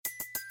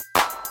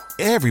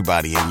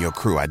Everybody in your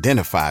crew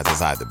identifies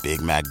as either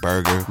Big Mac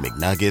Burger,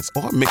 McNuggets,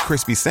 or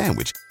McCrispy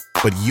Sandwich.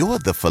 But you're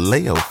the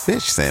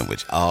Filet-O-Fish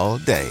Sandwich all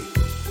day.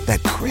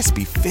 That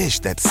crispy fish,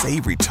 that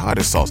savory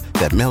tartar sauce,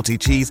 that melty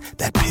cheese,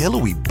 that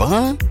pillowy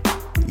bun.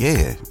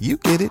 Yeah, you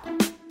get it.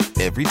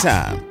 Every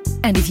time.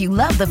 And if you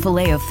love the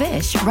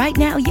Filet-O-Fish, right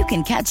now you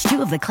can catch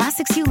two of the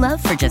classics you love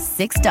for just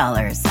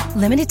 $6.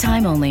 Limited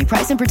time only.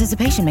 Price and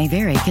participation may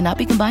vary. Cannot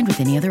be combined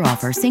with any other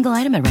offer. Single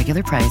item at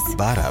regular price.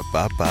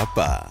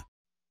 Ba-da-ba-ba-ba.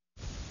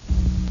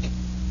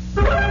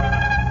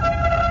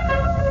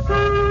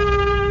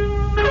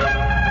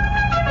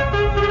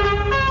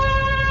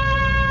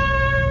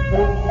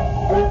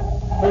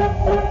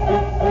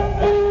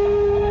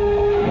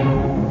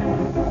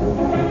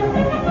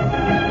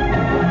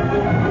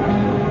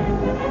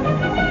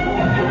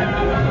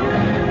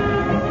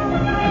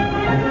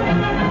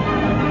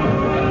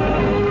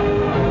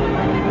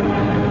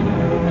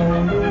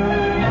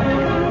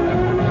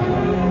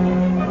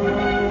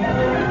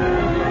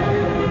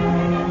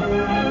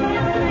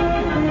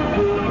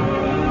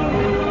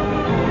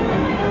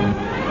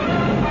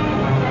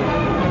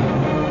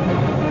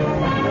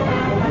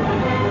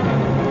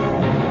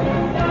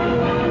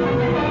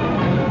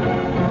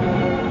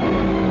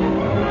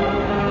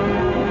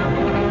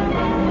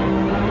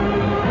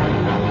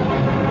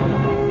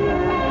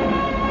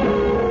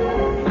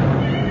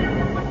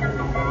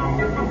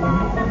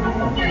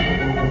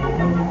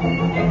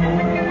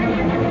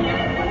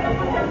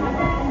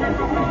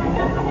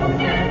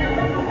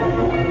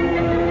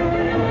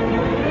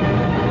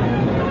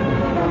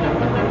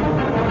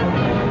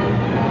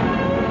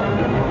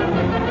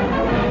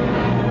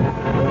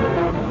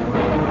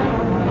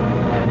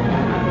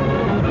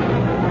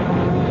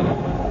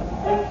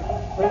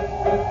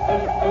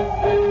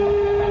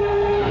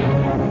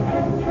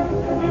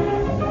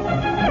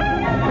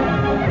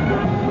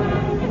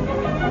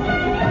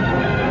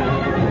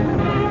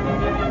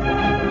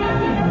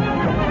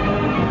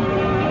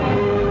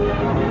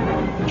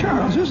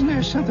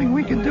 Something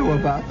we can do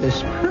about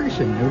this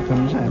person who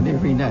comes on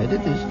every night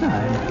at this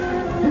time.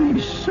 And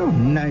he's so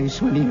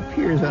nice when he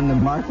appears on the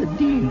Martha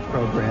Dean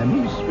program.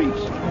 He speaks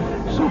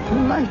so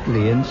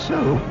politely and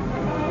so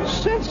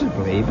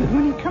sensibly, but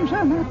when he comes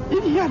on that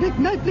idiotic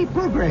nightly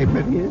program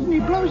of his and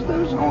he blows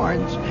those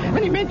horns and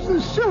he makes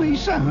those silly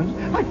sounds,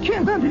 I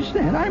can't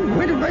understand. I'm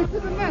going to write to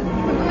the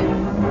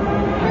management.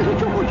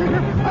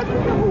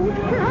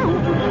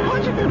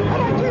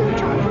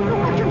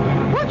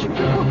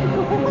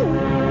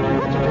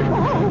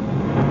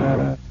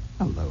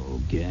 Hello,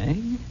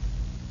 gang.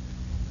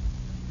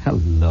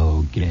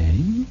 Hello,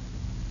 gang.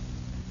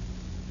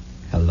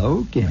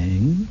 Hello,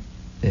 gang.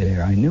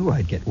 There, I knew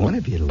I'd get one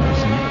of you to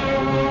listen.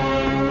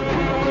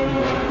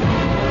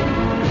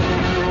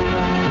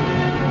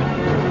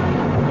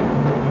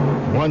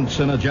 Once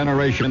in a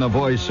generation, a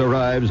voice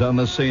arrives on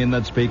the scene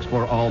that speaks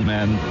for all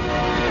men.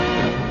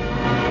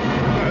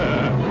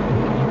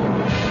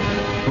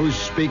 Who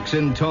speaks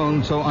in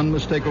tones so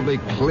unmistakably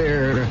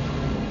clear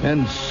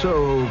and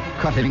so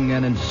cutting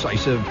and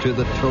incisive to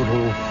the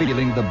total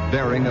feeling, the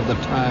bearing of the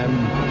time,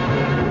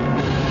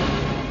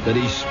 that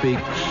he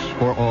speaks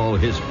for all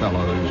his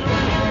fellows.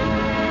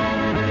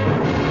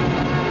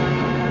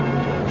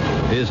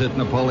 Is it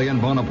Napoleon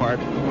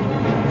Bonaparte?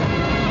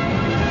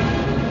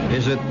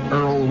 Is it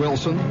Earl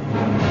Wilson?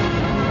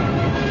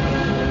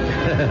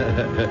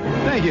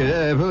 Thank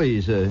you.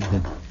 Please.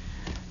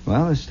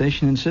 Well, the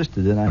station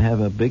insisted that I have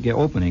a big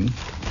opening.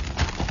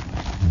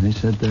 And they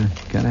said,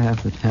 gotta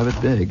have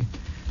it big.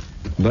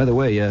 By the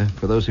way,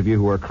 for those of you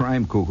who are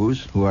crime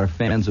cuckoos, who are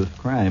fans of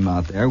crime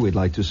out there, we'd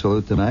like to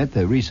salute tonight.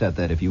 Reset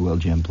that, if you will,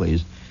 Jim,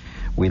 please.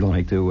 We'd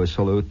like to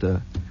salute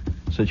the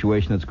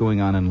situation that's going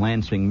on in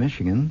Lansing,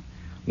 Michigan.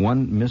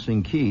 One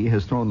missing key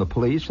has thrown the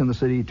police and the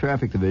city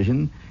traffic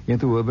division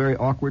into a very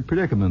awkward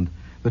predicament.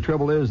 The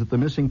trouble is that the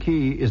missing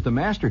key is the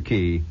master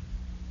key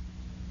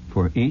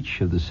for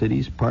each of the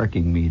city's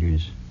parking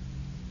meters.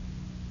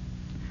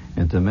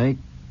 And to make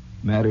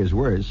matters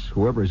worse,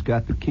 whoever's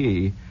got the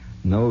key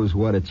knows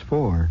what it's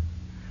for.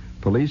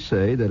 Police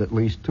say that at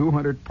least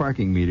 200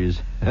 parking meters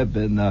have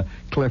been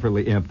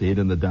cleverly emptied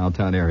in the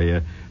downtown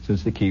area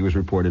since the key was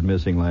reported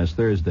missing last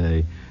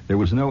Thursday. There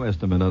was no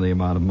estimate on the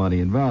amount of money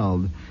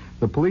involved.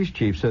 The police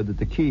chief said that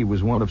the key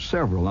was one of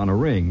several on a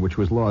ring, which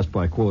was lost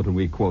by, quote, and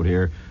we quote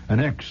here, an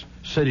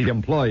ex-city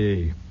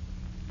employee.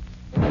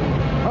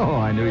 Oh,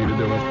 I knew you'd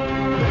do it.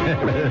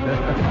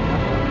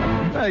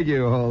 Thank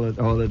you.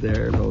 Hold it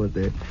there.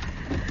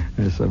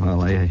 Somehow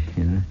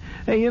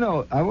Hey,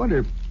 I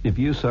wonder if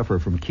you suffer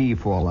from key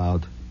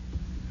fallout,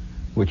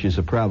 which is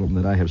a problem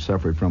that I have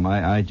suffered from.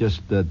 I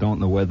just don't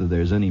know whether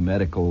there's any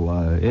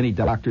any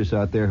doctors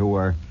out there who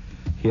are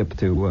hip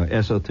to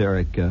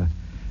esoteric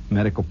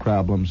medical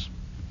problems.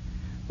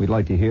 We'd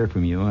like to hear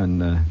from you,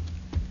 and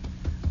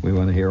we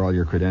want to hear all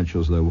your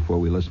credentials, though, before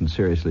we listen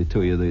seriously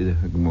to you.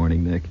 Good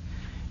morning, Nick.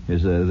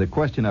 Is the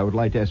question I would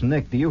like to ask.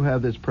 Nick, do you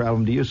have this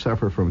problem? Do you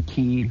suffer from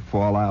key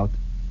fallout?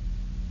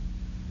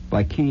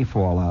 By key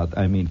fallout,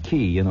 I mean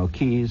key,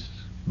 keys,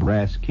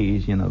 brass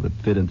keys, that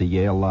fit into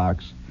Yale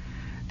locks.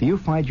 Do you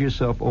find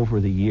yourself over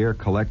the year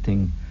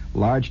collecting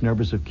large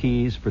numbers of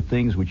keys for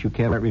things which you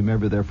can't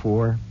remember they're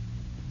for?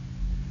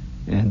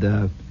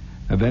 And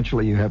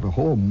eventually you have a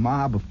whole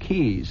mob of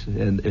keys,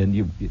 and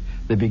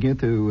they begin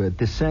to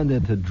descend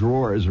into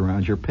drawers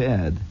around your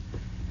pad.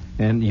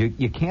 And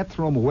you can't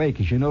throw them away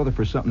because you know they're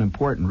for something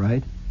important,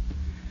 right?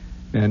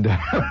 And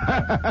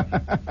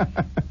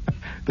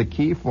the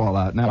key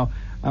fallout. Now,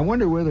 I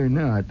wonder whether or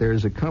not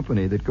there's a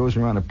company that goes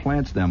around and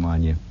plants them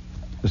on you.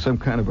 Some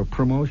kind of a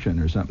promotion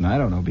or something. I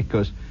don't know,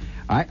 because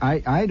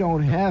I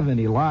don't have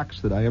any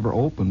locks that I ever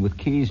open with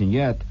keys, and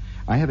yet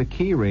I have a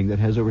key ring that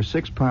has over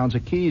 6 pounds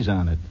of keys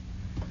on it.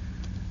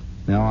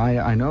 Now,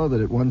 I know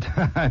that at one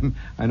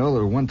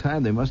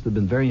time they must have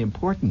been very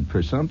important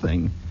for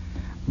something,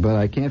 but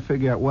I can't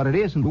figure out what it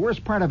is. And the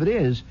worst part of it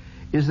is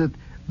that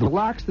the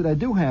locks that I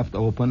do have to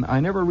open, I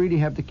never really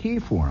have the key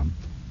for them.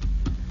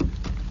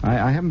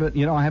 I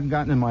haven't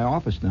gotten in my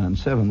office now in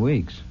 7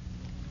 weeks.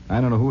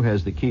 I don't know who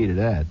has the key to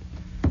that.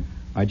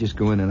 I just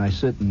go in and I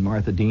sit in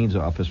Martha Dean's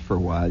office for a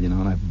while,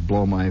 and I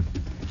blow my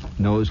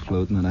nose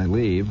flute and then I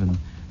leave, and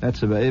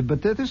that's about it.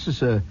 But this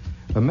is a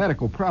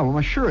medical problem.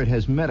 I'm sure it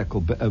has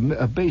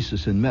a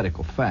basis in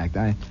medical fact.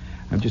 I'm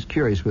just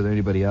curious whether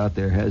anybody out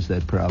there has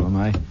that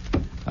problem.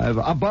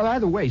 But by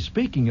the way,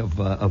 speaking of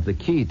the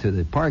key to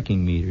the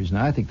parking meters,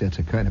 now I think that's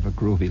a kind of a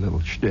groovy little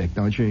shtick,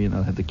 don't you?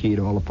 Have the key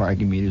to all the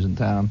parking meters in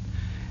town,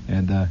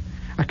 and I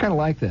kind of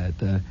like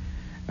that.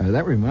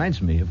 That reminds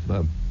me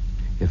of.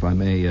 If I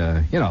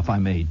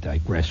may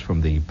digress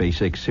from the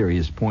basic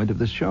serious point of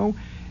this show,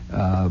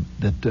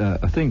 that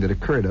a thing that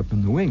occurred up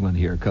in New England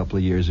here a couple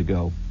of years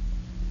ago.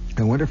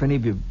 I wonder if any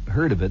of you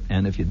heard of it,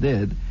 and if you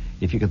did,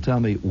 if you could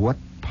tell me what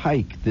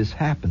pike this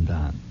happened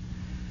on.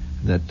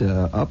 That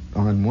up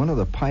on one of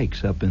the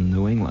pikes up in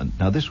New England.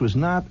 Now, this was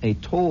not a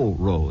toll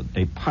road,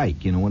 a pike,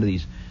 one of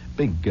these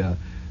big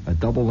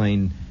double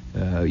lane,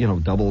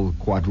 double,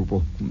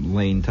 quadruple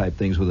lane type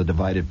things with a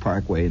divided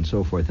parkway and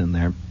so forth in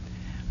there.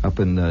 Up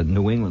in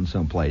New England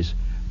someplace.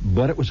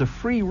 But it was a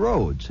free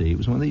road, see. It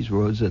was one of these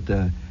roads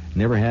that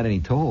never had any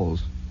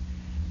tolls.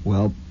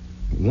 Well,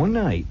 one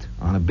night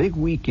on a big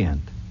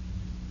weekend,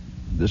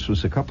 this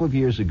was a couple of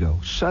years ago,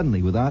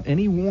 suddenly, without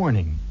any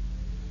warning,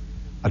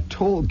 a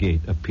toll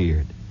gate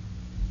appeared.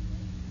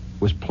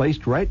 Was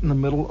placed right in the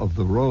middle of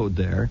the road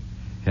there,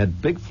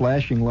 had big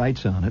flashing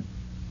lights on it,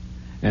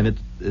 and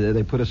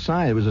they put a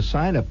sign. There was a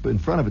sign up in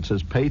front of it that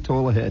says, "Pay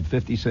toll ahead,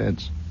 50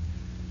 cents."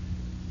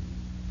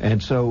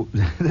 And so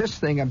this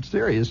thing, I'm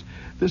serious,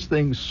 this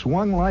thing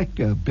swung like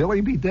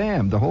Billy be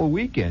damned the whole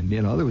weekend.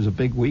 There was a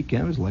big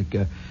weekend. It was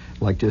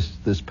like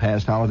just this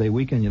past holiday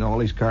weekend, all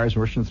these cars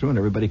rushing through, and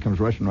everybody comes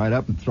rushing right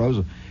up and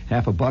throws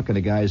half a buck in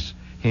a guy's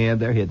hand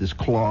there. He had this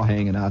claw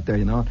hanging out there,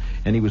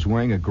 and he was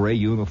wearing a gray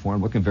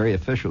uniform, looking very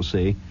official,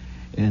 see.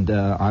 And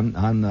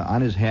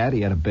on his hat,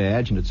 he had a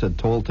badge, and it said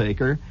toll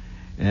taker.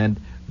 And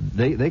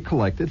they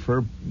collected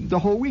for the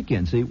whole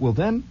weekend, see. Well,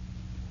 then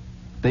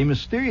they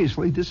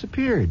mysteriously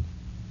disappeared.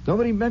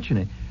 Nobody mentioned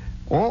it.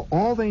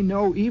 All they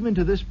know, even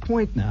to this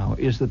point now,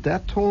 is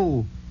that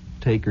toll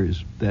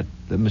takers, that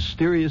the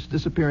mysterious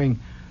disappearing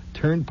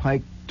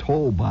turnpike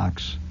toll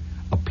box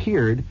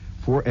appeared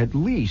for at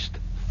least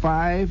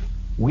 5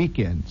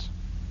 weekends.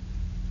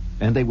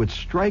 And they would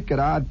strike at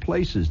odd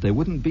places. They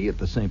wouldn't be at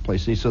the same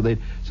place. See, so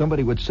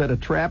somebody would set a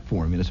trap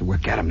for him. And they said, "We'll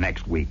get him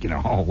next week."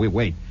 We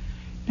wait.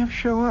 Never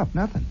show up,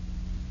 nothing.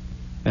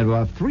 And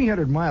about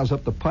 300 miles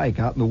up the pike,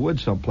 out in the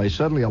woods someplace,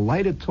 suddenly a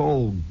lighted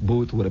toll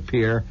booth would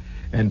appear,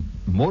 and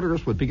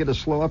motorists would begin to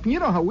slow up. And you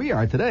know how we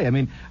are today. I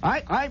mean,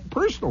 I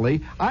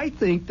personally, I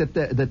think that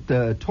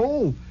the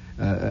toll,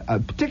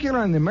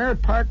 particularly on the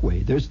Merritt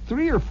Parkway, there's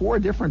 3 or 4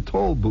 different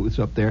toll booths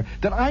up there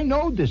that I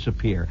know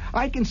disappear.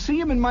 I can see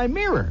them in my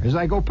mirror as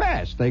I go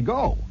past. They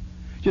go.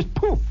 Just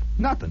poof,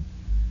 nothing.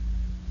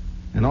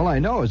 And all I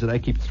know is that I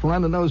keep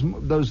throwing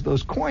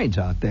those coins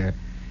out there.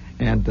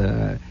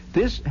 And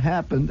this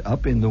happened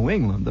up in New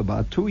England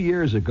about 2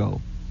 years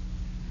ago.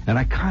 And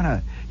I kind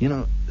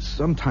of,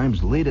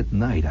 sometimes late at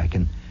night,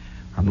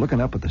 I'm looking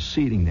up at the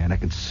seating there, and I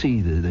can see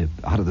the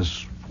out of the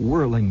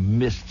swirling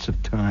mists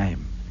of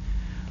time,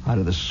 out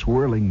of the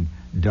swirling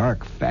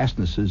dark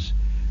fastnesses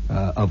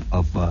of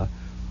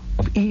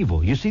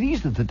evil. You see,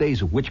 these are the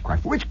days of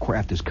witchcraft.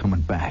 Witchcraft is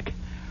coming back.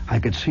 I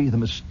could see the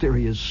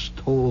mysterious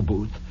toll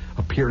booth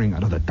appearing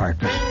out of the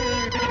darkness.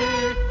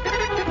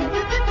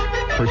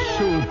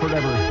 Pursued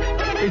forever,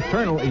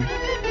 eternally.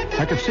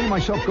 I could see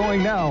myself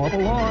going now up a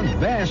long,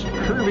 vast,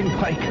 curving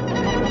pike.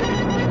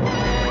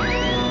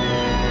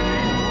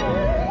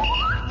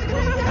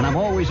 And I'm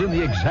always in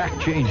the exact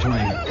change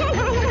lane.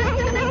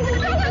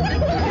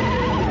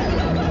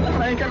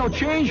 But I ain't got no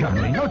change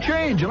on me. No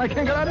change. And I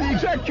can't get out of the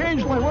exact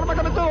change lane. What am I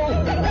going to do?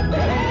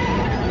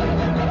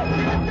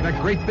 That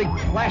great big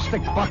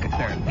plastic bucket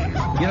there.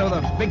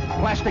 The big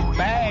plastic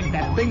bag,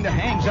 that thing that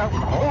hangs out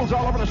with holes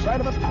all over the side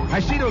of it. I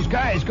see those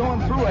guys going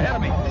through ahead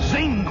of me.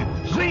 Zing!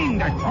 Zing!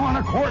 They're throwing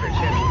their quarters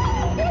in.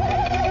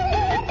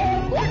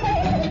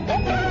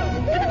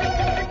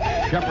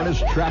 Shepherd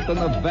is trapped in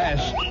the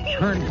vast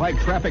turnpike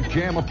traffic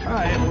jam of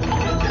time.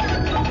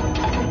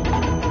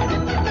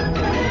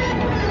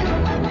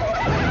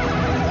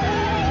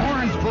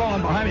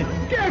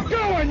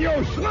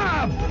 Oh,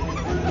 slob!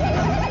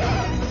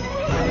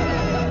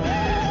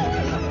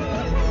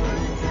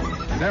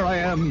 There I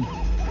am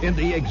in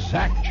the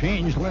exact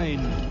change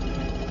lane.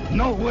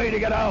 No way to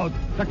get out.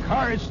 The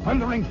car is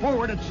thundering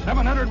forward at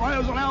 700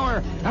 miles an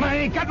hour, and I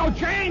ain't got no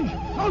change.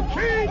 No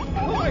change.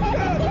 Oh, my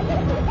God.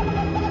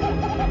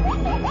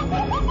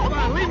 Come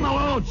on, leave him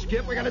alone,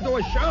 Skip. We got to do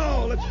a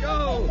show. Let's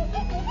go.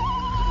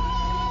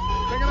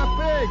 Pick it up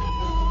big.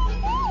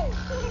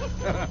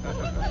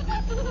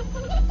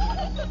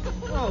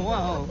 Oh,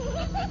 wow.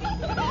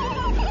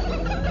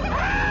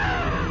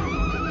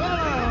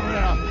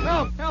 Oh,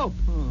 help, help.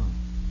 Oh.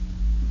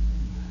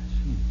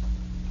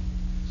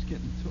 It's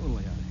getting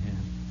totally out of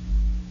hand.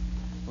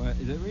 Well,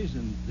 the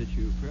reason that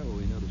you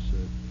probably notice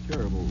a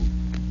terrible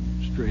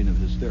strain of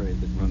hysteria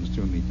that runs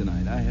through me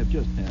tonight, I have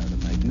just had a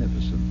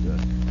magnificent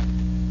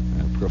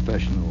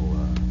professional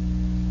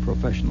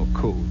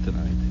coup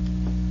tonight.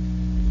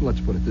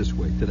 Let's put it this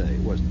way, today.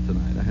 It wasn't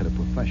tonight. I had a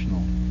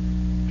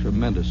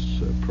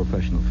tremendous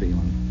professional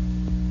feeling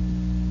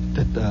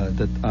that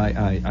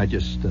I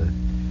just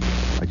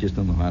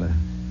don't know how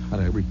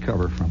to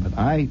recover from it.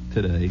 I'll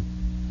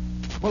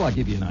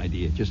give you an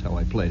idea just how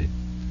I played it.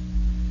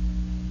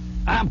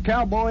 I'm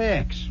Cowboy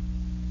X.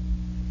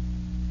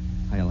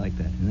 How you like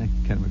that? Isn't that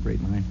kind of a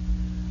great line?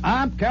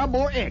 I'm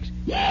Cowboy X.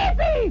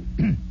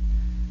 Yippee!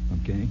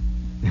 Okay.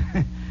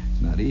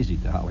 It's not easy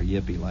to holler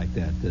yippee like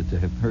that, to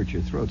have hurt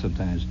your throat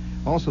sometimes.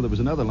 Also, there was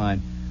another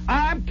line.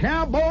 I'm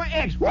Cowboy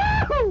X.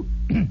 Woohoo! Oh,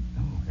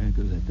 there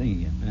goes that thing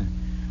again.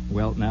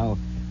 Well, now,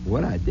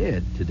 what I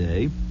did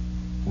today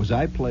was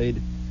I played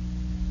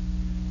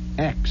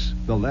X,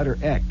 the letter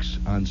X,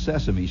 on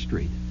Sesame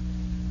Street.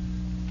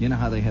 You know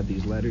how they have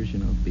these letters,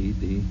 B,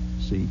 D,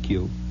 C,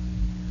 Q?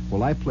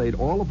 Well, I played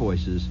all the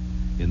voices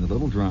in the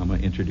little drama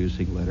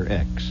introducing letter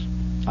X.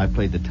 I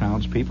played the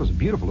townspeople. It was a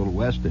beautiful little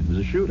western. It was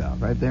a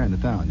shootout right there in the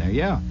town. There,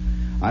 yeah.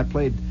 I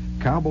played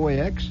Cowboy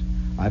X.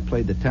 I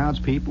played the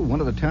townspeople. One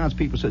of the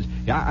townspeople says,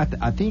 "Yeah,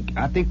 I think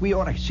we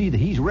ought to see that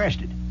he's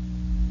arrested.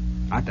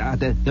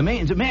 The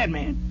man's a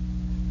madman."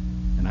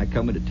 And I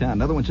come into town.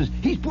 Another one says,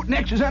 "He's putting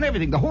X's on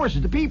everything. The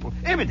horses, the people,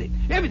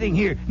 everything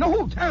here. The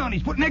whole town.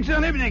 He's putting X's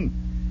on everything."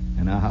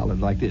 And I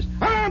hollered like this: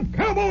 "I'm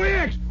Cowboy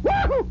X.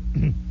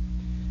 Woohoo!"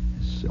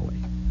 Silly.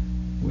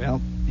 Well,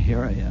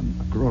 here I am,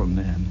 a grown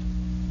man.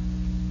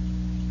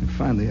 And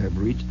finally, I've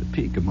reached the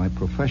peak of my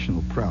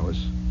professional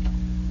prowess,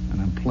 and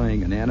I'm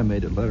playing an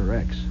animated letter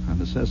X on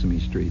the Sesame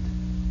Street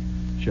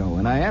show.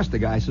 And I asked the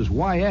guy, I says,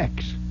 "Why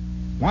X?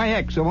 Why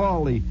X of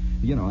all the..."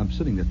 I'm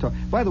sitting there talking.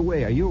 By the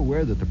way, are you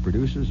aware that the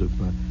producers of...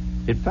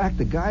 in fact,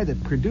 the guy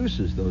that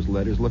produces those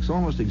letters looks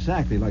almost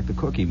exactly like the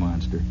Cookie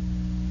Monster.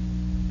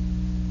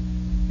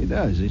 He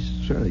does. He's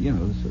sort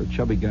of, a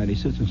chubby guy, and he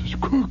sits and says,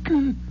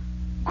 "Cookie,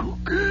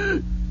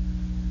 Cookie."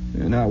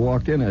 And I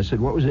walked in, I said,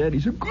 "What was that?" He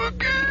said,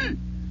 "Cookie."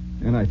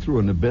 And I threw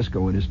a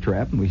Nabisco in his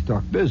trap, and we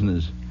talked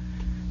business.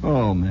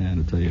 Oh, man,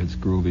 I tell you, it's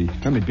groovy.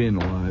 Being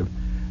alive.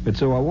 But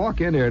so I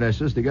walk in there, and I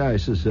says to the guy, I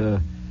says,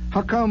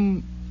 "How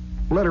come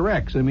letter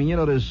X? I mean,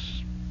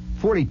 there's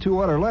 42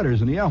 other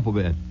letters in the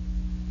alphabet.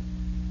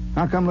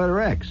 How come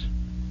letter X?"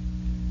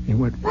 He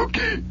went,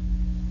 "Cookie."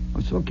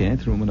 I said, okay. I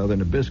threw him another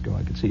Nabisco.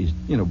 I could see he's,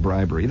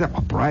 bribery.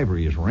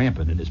 Bribery is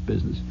rampant in this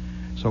business.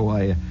 So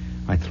I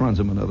thruns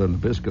him another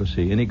Nabisco,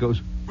 see, and he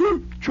goes,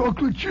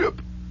 "Chocolate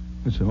chip."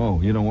 I said, "Oh,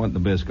 you don't want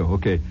Nabisco.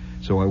 Okay."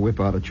 So I whip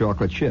out a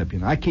chocolate chip.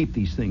 I keep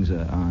these things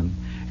on.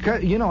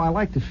 I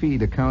like to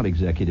feed account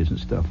executives and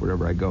stuff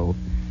wherever I go.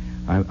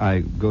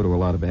 I go to a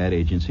lot of ad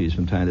agencies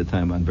from time to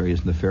time on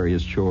various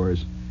nefarious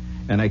chores,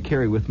 and I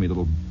carry with me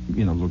little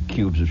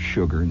cubes of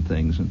sugar and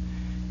things and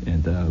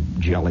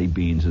jelly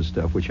beans and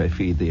stuff, which I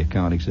feed the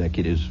account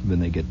executives when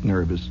they get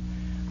nervous.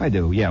 I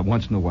do, yeah.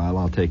 Once in a while,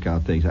 I'll take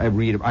out things. I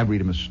read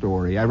them a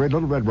story. I read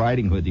Little Red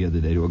Riding Hood the other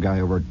day to a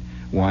guy over at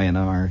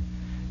Y&R.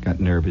 Got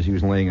nervous. He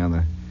was laying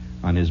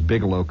on his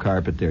Bigelow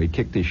carpet there. He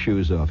kicked his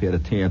shoes off. He had a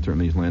tantrum.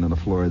 He's laying on the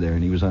floor there,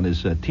 and he was on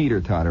his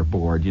teeter-totter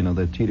board.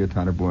 The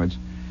teeter-totter boards.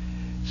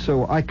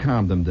 So I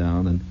calmed him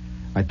down, and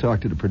I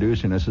talked to the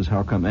producer, and I says,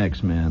 "How come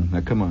X, man?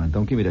 Now, come on.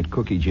 Don't give me that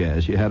cookie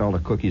jazz. You had all the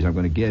cookies I'm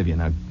going to give you.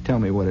 Now, tell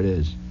me what it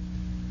is."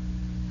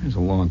 There's a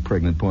long,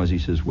 pregnant pause. He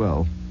says,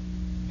 "Well,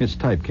 it's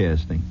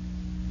typecasting.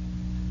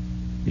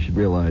 You should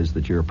realize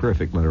that you're a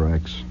perfect letter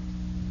X."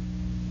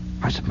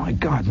 I said, "My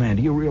God, man,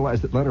 do you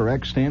realize that letter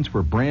X stands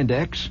for brand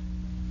X?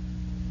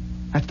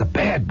 That's the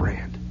bad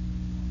brand.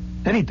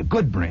 That ain't the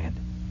good brand.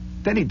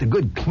 That ain't the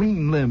good,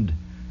 clean-limbed,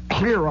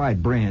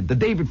 clear-eyed brand. The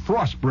David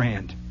Frost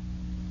brand.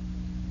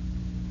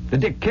 The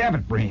Dick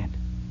Cavett brand.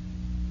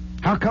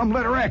 How come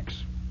letter X?"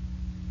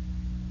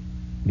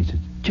 He says,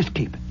 "Just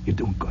keep it. You're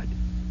doing good.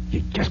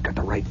 You just got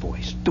the right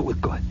voice. Do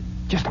it good.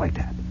 Just like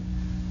that."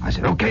 I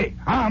said, "Okay,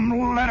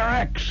 I'm letter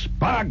X.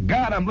 By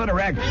God, I'm letter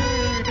X."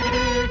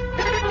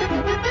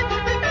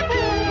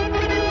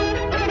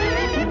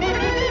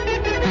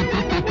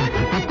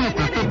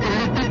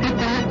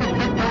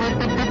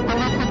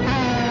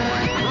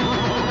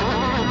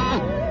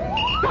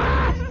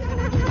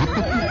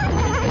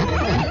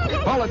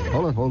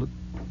 Hold it.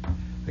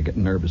 I get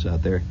nervous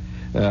out there.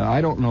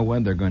 I don't know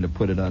when they're going to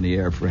put it on the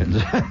air,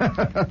 friends.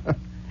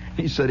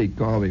 He said he'd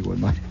call me when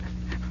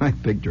my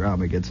big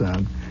drama gets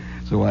on,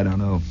 so I don't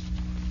know.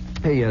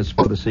 Hey, yes,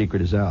 the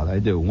secret is out. I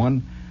do.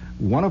 One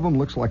of them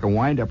looks like a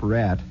wind-up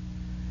rat,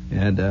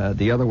 and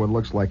the other one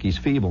looks like he's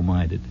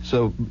feeble-minded.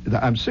 So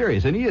I'm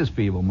serious, and he is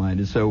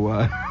feeble-minded. So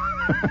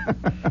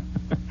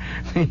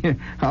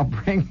I'll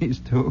bring these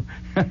two,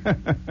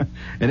 and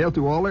they'll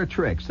do all their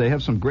tricks. They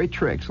have some great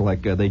tricks,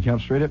 like they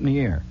jump straight up in the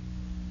air.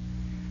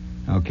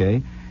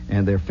 Okay,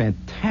 and they're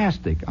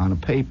fantastic on a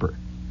paper.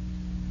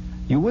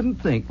 You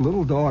wouldn't think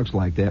little dogs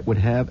like that would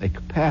have a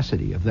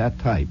capacity of that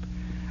type.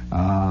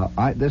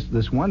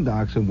 This one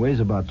dachshund weighs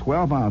about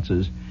 12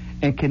 ounces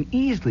and can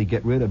easily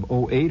get rid of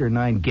 8 or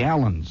 9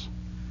 gallons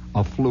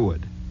of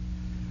fluid.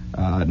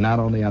 Not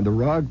only on the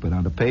rug, but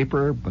on the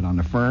paper, but on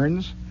the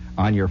ferns,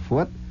 on your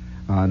foot,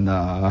 on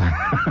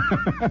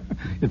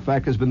in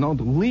fact, has been known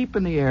to leap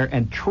in the air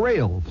and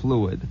trail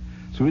fluid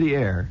through the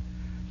air,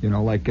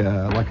 like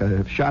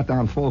a shot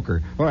down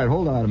Fokker. All right,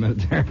 hold on a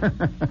minute there.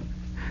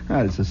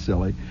 This is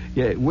silly.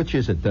 Yeah, which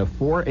is it, the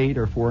 4.8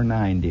 or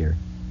 4.9, dear?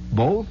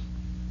 Both?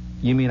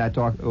 You mean I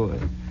talk? Oh,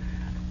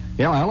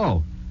 yeah,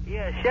 hello.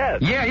 Yeah,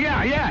 Chef. Yeah.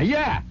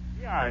 Yeah,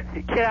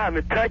 I'm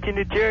in Metuchen,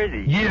 New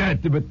Jersey. Yeah,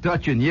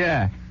 Metuchen,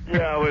 yeah.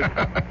 Yeah,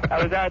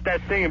 I was out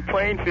that thing in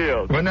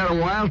Plainfield. Wasn't that a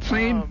wild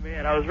scene? Oh,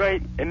 man, I was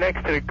right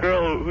next to the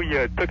girl who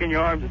you took in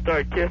your arms and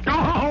started kissing.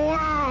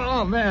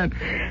 Oh, man.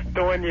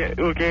 The one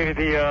who gave you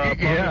the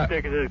bumper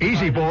sticker.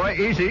 Easy, boy,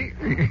 easy.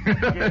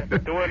 Yeah,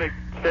 the one that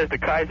says the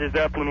Kaiser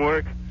Zeppelin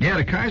works. Yeah,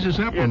 the Kaiser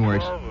Zeppelin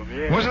works.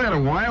 Yeah. Wasn't that a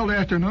wild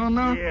afternoon,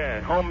 though? Yeah,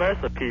 whole mess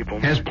of people.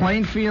 Man. Has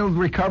Plainfield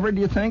recovered,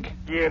 do you think?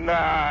 Yeah,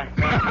 nah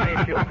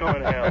Plainfield's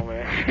going to hell,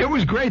 man. It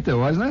was great, though,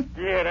 wasn't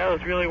it? Yeah, that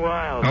was really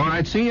wild. All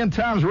right, see you in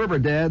Tom's River,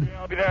 Dad.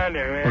 Yeah, I'll be down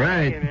there,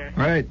 man.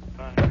 Right.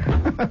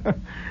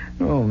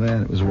 Oh,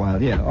 man, it was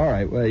wild. Yeah, all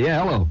right. Well,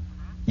 yeah, hello.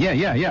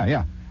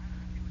 Yeah.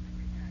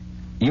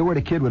 You were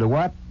the kid with a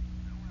what?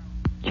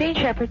 Jane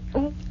Shepherd.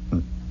 Ooh.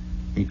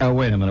 Oh,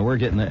 wait a minute. We're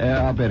getting...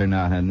 I better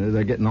not, honey.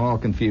 They're getting all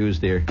confused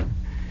here.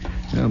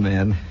 Oh,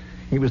 man.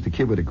 He was the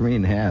kid with a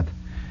green hat.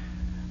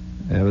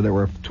 There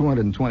were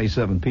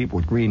 227 people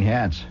with green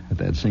hats at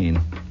that scene.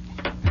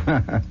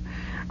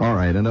 All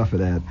right, enough of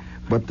that.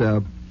 But,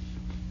 I'll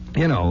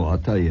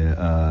tell you,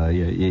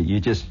 you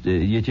just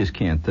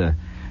can't...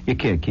 you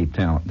can't keep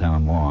talent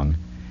down long.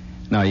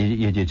 No,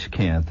 you just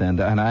can't. And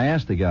I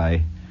asked the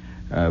guy,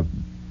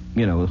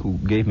 who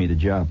gave me the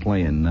job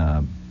playing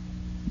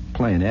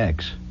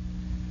X.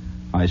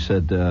 I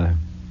said,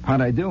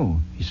 how'd I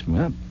do? He said,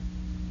 well,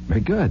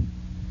 very good.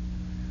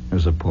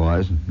 There's a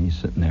pause, and he's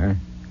sitting there.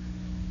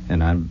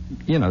 And I'm,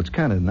 it's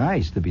kind of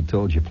nice to be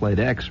told you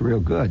played X real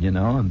good,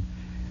 and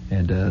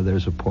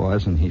there's a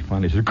pause, and he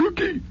finally said,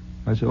 cookie!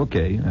 I said,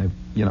 okay.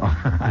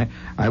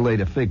 I laid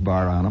a fig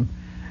bar on him.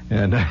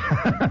 And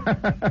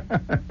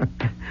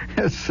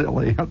it's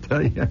silly, I'll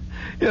tell you.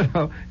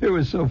 It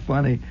was so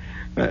funny.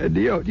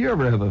 Do you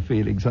ever have a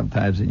feeling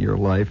sometimes in your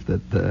life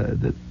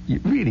that you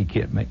really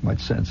can't make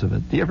much sense of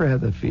it? Do you ever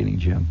have that feeling,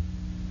 Jim?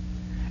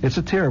 It's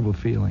a terrible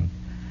feeling.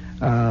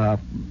 By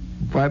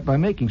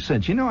making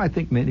sense, I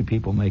think many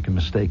people make a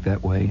mistake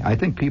that way. I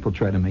think people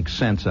try to make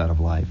sense out of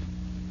life.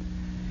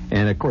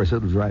 And, of course,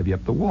 it'll drive you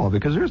up the wall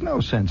because there's no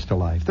sense to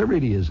life. There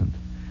really isn't.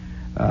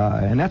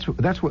 And that's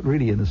what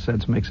really, in a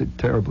sense, makes it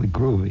terribly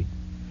groovy.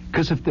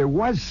 Because if there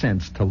was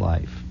sense to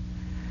life,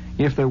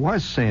 if there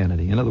was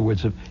sanity, in other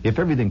words, if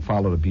everything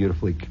followed a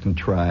beautifully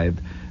contrived,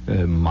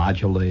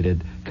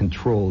 modulated,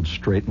 controlled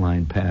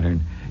straight-line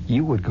pattern,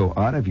 you would go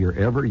out of your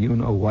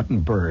ever-you-know-what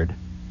and bird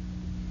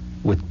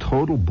with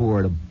total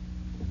boredom.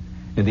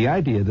 And the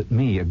idea that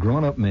me, a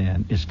grown-up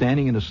man, is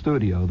standing in a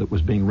studio that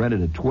was being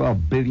rented at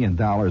 $12 billion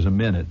a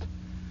minute,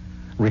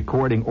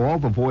 recording all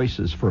the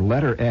voices for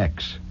letter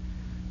X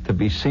to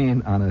be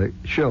seen on a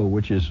show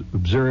which is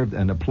observed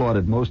and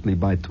applauded mostly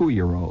by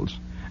 2-year-olds.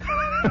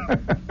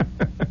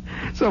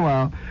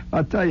 Somehow,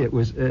 I'll tell you, it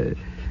was.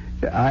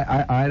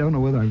 I don't know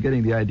whether I'm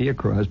getting the idea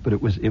across, but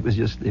it was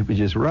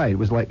just right. It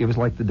was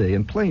like the day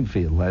in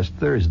Plainfield last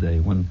Thursday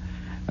when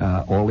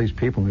all these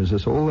people. There's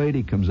this old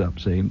lady comes up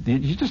saying,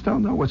 "You just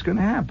don't know what's going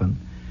to happen."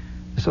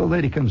 This old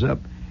lady comes up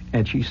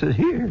and she says,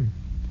 "Here,"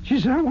 she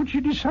said, "I want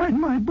you to sign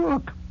my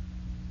book."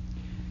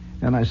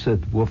 And I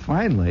said, "Well,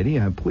 fine, lady.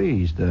 I'm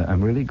pleased.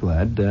 I'm really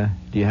glad. Do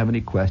you have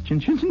any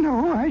questions?" She said,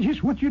 "No, I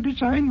just want you to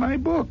sign my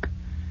book."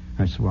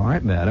 I said, "Well, all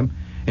right, madam."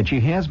 And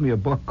she hands me a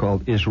book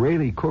called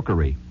Israeli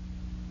Cookery.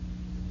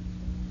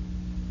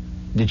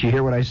 Did you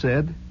hear what I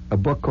said? A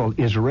book called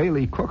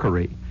Israeli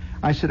Cookery.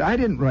 I said, "I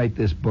didn't write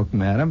this book,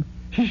 madam."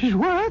 She says,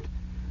 "What?"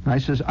 I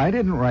says, "I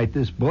didn't write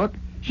this book."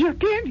 She said,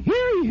 "I can't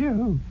hear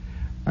you."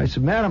 I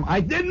said, "Madam,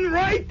 I didn't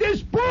write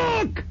this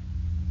book."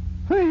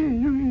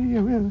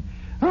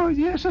 "Oh,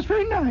 yes, that's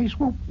very nice.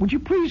 Well, would you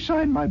please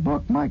sign my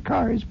book? My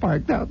car is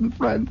parked out in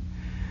front."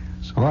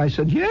 So I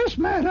said, "Yes,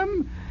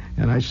 madam."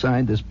 And I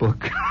signed this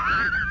book.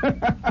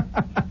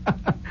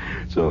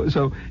 So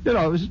it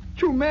was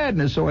true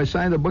madness. So I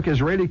signed the book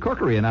Israeli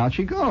Cookery, and out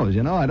she goes.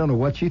 I don't know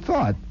what she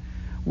thought.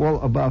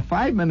 Well, about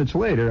 5 minutes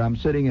later, I'm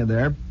sitting in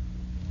there.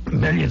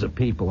 Millions of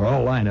people are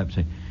all lined up.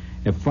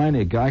 And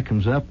finally, a guy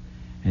comes up,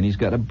 and he's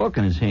got a book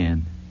in his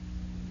hand.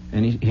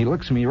 And he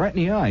looks at me right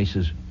in the eye. He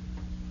says,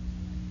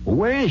 well,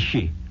 where is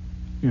she?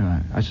 You know,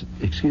 I said,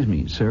 excuse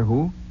me, sir,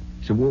 who?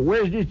 He said, well,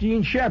 where's this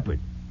Gene Shepard?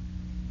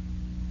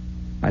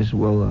 I said,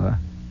 well,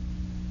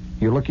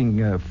 you're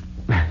looking,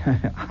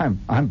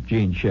 I'm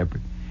Gene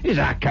Shepard. He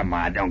said, come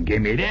on, don't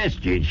give me this.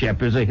 Gene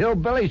Shepard's a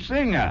hillbilly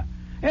singer.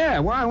 Yeah,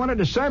 well, I wanted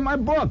to sign my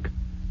book.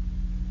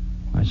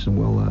 I said,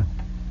 well,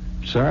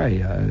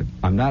 sorry,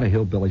 I'm not a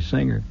hillbilly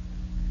singer.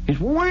 He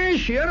said, well, where is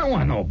she? I don't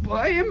want no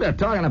boy. I'm not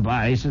talking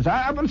about it. He says,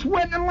 I've been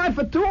sweating in life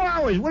for 2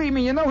 hours. What do you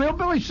mean, you're no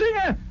hillbilly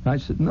singer? I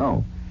said,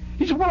 no.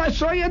 He said, well, I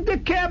saw you at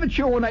Dick Cavett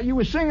show when you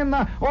were singing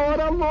the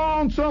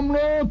lonesome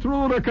road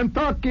through the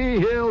Kentucky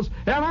hills,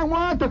 and I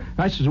want to...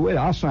 I said, wait,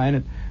 I'll sign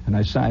it. And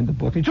I signed the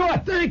book. He said, oh,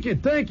 thank you.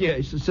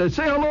 He said,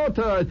 say hello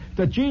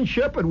to Gene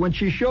Shepard when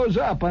she shows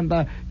up,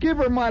 and give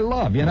her my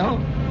love, you know?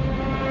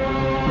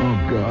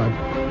 Oh, God.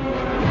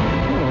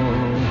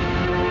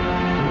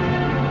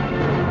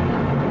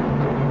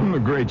 The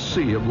great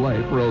sea of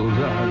life rolls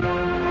on,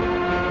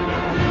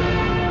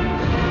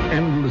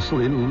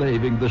 endlessly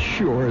laving the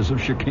shores of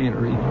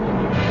chicanery.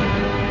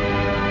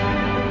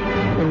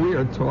 And we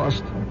are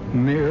tossed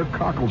mere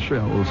cockle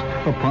shells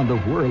upon the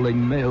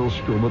whirling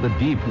maelstrom of the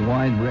deep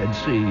wine-red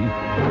sea.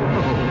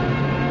 Oh.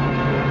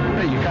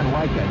 Hey, you kind of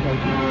like that, don't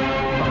you?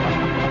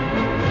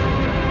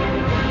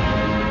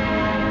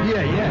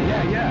 Yeah.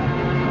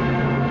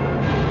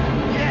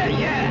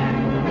 Yeah.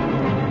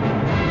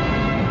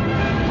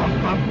 Bum,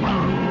 bum,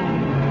 bum.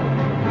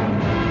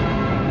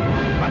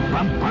 Bum,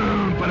 bum,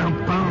 bum, ba-dum,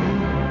 bum.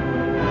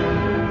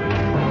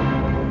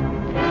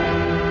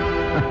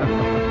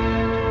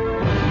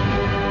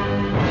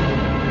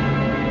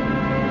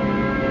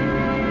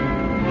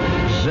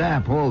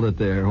 Zap, hold it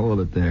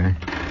there.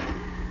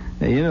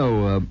 Hey, you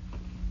know,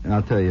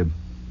 I'll tell you,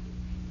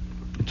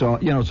 it's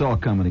all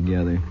coming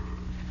together.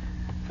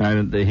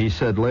 And he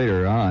said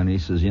later on, he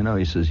says, you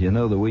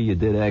know, the way you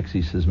did X,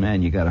 he says,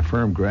 man, you got a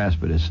firm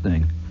grasp of this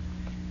thing.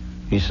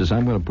 He says,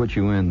 I'm going to put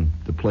you in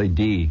to play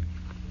D.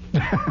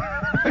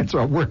 So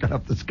I'm working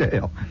up the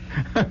scale.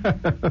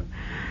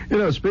 You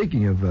know,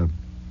 speaking of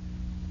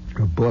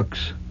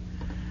books,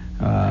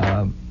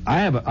 I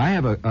have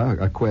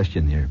a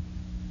question here.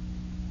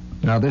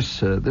 Now,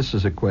 this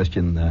is a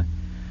question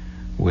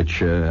which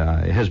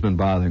has been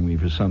bothering me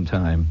for some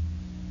time,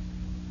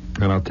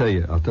 and I'll tell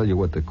you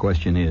what the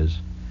question is.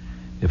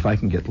 If I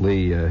can get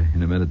Lee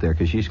in a minute there,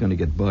 because she's going to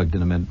get bugged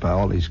in a minute by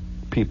all these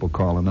people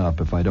calling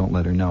up if I don't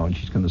let her know, and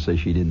she's going to say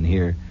she didn't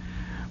hear.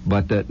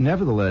 But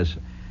nevertheless,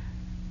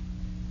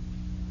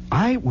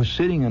 I was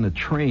sitting on a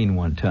train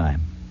one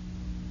time.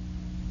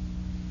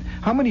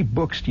 How many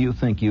books do you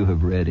think you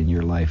have read in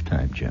your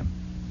lifetime, Jim?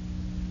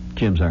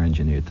 Jim's our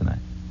engineer tonight.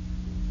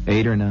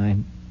 8 or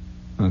 9?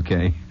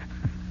 Okay.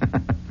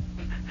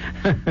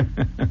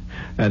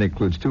 That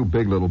includes 2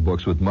 big little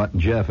books with Mutt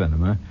and Jeff in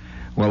them, huh?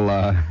 Well,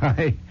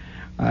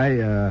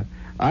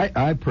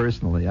 I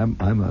personally, I'm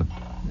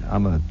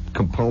a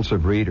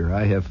compulsive reader.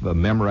 I have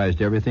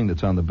memorized everything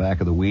that's on the back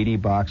of the Wheatie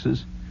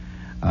boxes.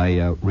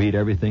 I read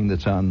everything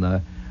that's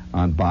on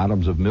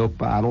bottoms of milk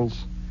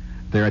bottles.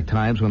 There are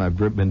times when I've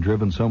been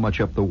driven so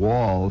much up the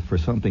wall for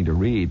something to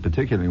read,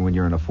 particularly when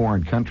you're in a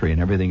foreign country and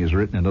everything is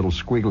written in little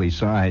squiggly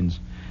signs,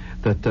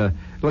 that,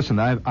 listen,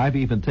 I've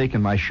even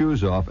taken my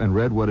shoes off and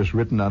read what is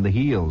written on the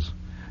heels.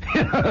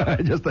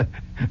 Just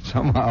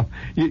somehow,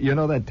 you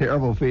know that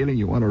terrible feeling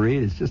you want to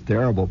read? It's just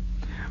terrible.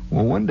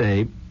 Well, one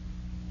day,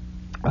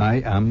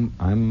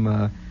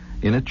 I'm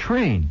in a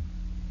train.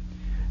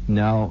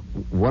 Now,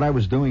 what I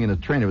was doing in a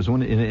train, it was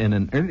in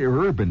an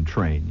urban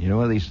train, you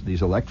know,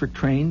 these electric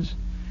trains.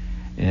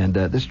 And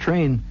this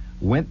train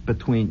went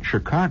between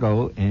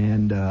Chicago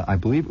and I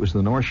believe it was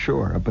the North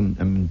Shore, up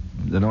in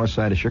the north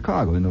side of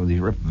Chicago. You know, these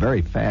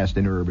very fast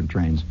interurban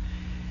trains.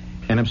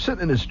 And I'm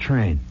sitting in this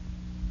train,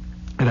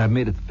 and I've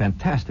made a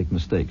fantastic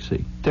mistake,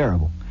 see?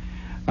 Terrible.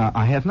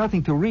 I have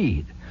nothing to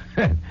read.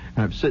 And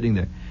I'm sitting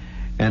there.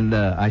 And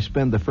I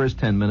spend the first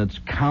 10 minutes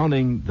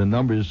counting the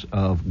numbers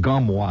of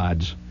gum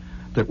wads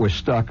that were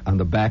stuck on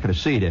the back of the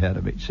seat ahead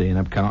of me. See, and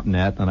I'm counting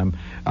that, and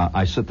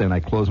I sit there and I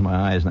close my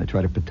eyes and I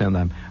try to pretend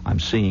I'm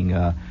seeing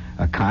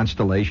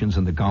constellations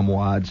in the gum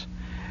wads.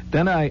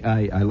 Then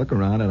I look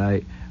around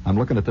and I'm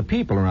looking at the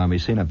people around me,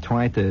 see, and I'm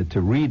trying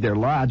to read their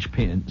lodge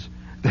pins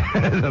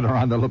that are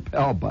on the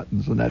lapel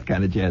buttons and that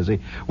kind of jazzy.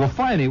 Well,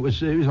 finally, it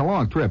was a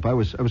long trip. I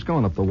was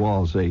going up the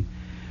wall, see,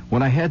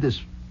 when I had this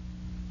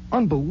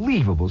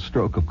unbelievable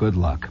stroke of good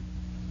luck.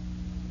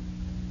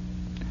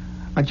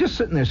 I'm just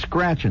sitting there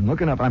scratching,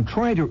 looking up. I'm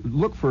trying to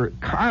look for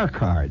car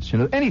cards, you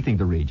know, anything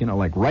to read, you know,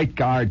 like Right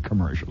Guard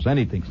commercials,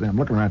 anything. So I'm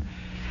looking around.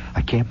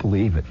 I can't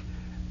believe it.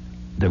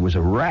 There was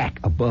a rack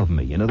above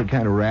me, you know, the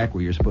kind of rack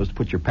where you're supposed to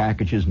put your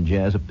packages and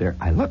jazz up there.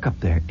 I look up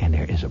there, and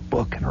there is a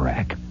book in a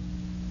rack.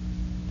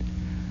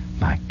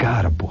 My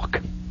God, a book.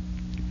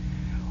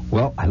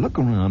 Well, I look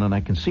around, and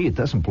I can see it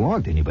doesn't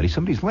belong to anybody.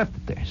 Somebody's left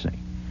it there, see.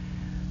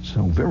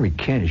 So very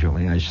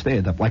casually, I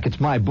stand up like it's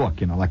my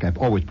book, like I've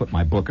always put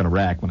my book in a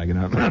rack when I get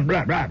out.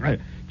 Right.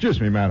 Excuse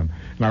me, madam.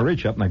 And I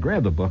reach up and I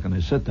grab the book and I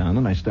sit down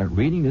and I start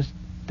reading this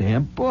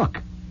damn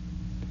book.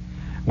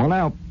 Well,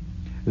 now,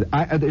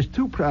 there's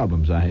two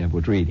problems I have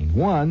with reading.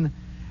 One,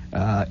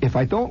 if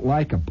I don't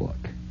like a book,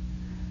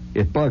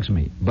 it bugs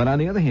me. But on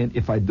the other hand,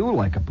 if I do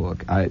like a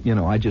book,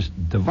 I just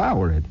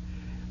devour it.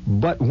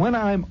 But when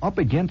I'm up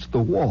against the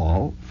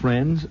wall,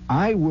 friends,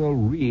 I will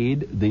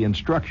read the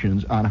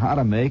instructions on how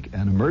to make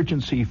an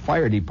emergency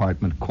fire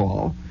department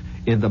call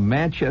in the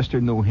Manchester,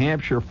 New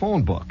Hampshire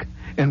phone book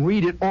and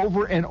read it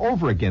over and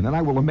over again. And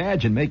I will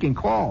imagine making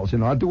calls,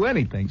 I'll do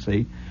anything,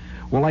 see?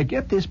 Well, I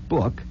get this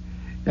book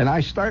and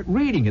I start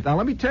reading it. Now,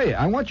 let me tell you,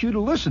 I want you to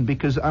listen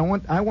because I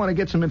want to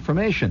get some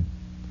information.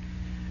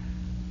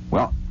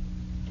 Well,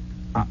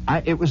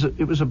 it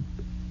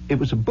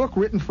was a book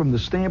written from the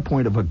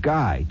standpoint of a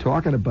guy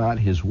talking about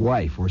his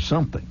wife or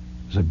something.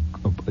 It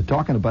was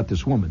talking about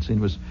this woman. See, it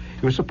was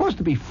supposed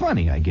to be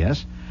funny, I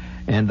guess.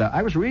 And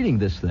I was reading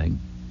this thing,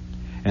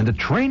 and the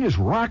train is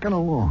rocking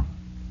along.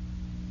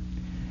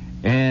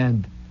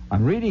 And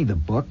I'm reading the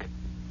book,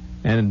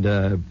 and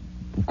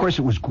of course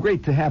it was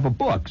great to have a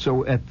book.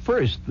 So at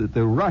first,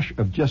 the rush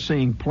of just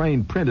seeing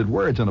plain printed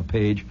words on a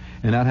page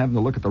and not having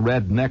to look at the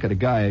red neck of the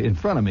guy in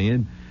front of me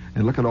and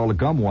look at all the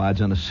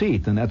gumwads on the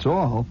seat, and that's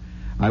all.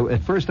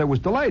 At first I was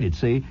delighted,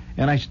 see,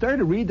 and I started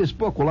to read this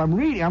book. Well, I'm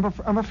reading.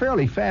 I'm a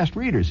fairly fast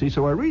reader, see,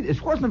 so I read. It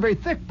wasn't a very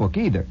thick book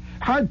either,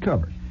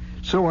 hardcover.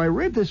 So I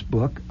read this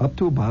book up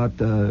to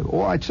about,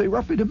 I'd say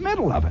roughly the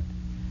middle of it,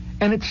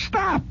 and it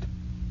stopped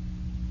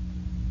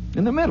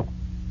in the middle.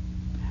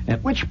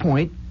 At which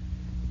point,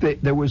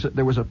 there was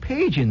a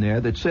page in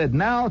there that said,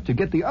 now to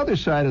get the other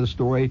side of the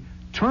story,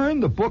 turn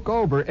the book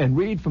over and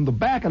read from the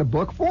back of the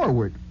book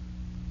forward.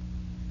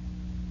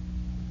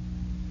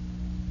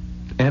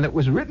 And it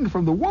was written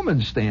from the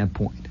woman's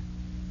standpoint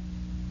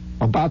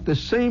about the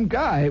same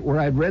guy where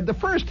I'd read the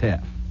first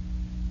half.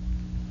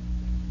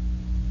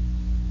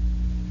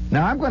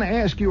 Now, I'm going to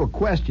ask you a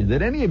question.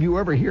 Did any of you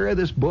ever hear of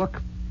this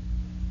book?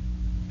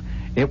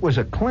 It was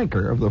a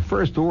clinker of the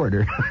first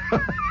order.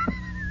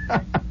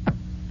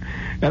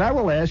 And I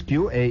will ask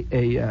you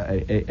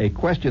a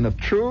question of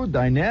true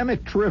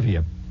dynamic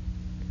trivia.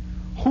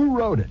 Who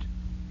wrote it?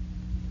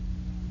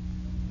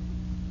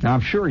 Now,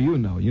 I'm sure you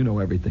know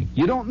everything.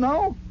 You don't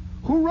know?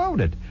 Who wrote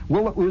it?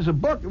 Well, it was a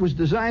book that was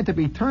designed to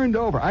be turned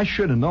over. I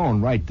should have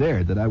known right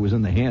there that I was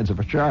in the hands of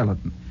a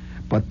charlatan.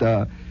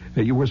 But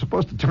you were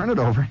supposed to turn it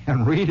over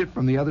and read it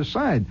from the other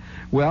side.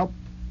 Well,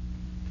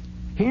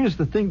 here's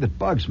the thing that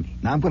bugs me.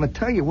 Now, I'm going to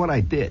tell you what I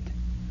did.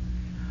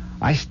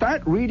 I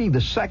start reading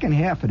the second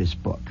half of this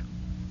book,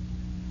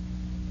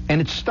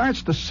 and it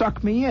starts to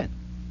suck me in.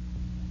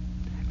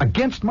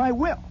 Against my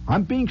will.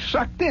 I'm being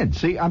sucked in.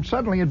 See, I'm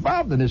suddenly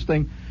involved in this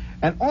thing,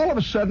 and all of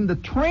a sudden the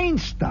train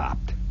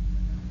stopped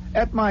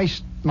at my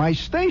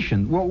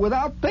station. Well,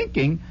 without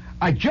thinking,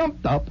 I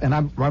jumped up, and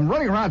I'm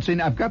running around,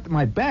 saying, I've got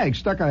my bag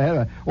stuck. I had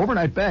an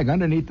overnight bag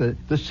underneath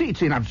the seat,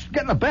 see, and I'm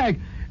getting the bag,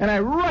 and I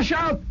rush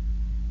out,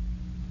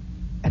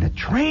 and the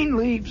train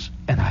leaves,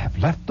 and I have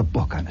left the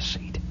book on the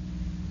seat.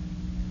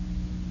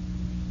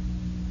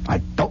 I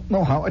don't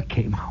know how it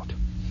came out.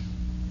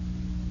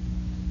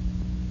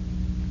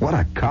 What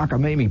a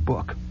cockamamie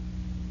book.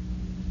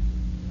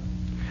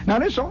 Now,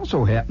 this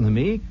also happened to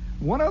me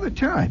one other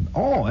time.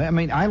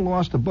 I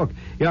lost a book.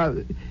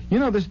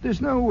 This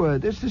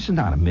is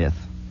not a myth.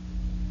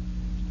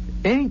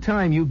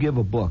 Anytime you give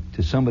a book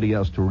to somebody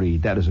else to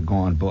read, that is a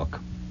gone book.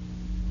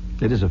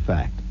 It is a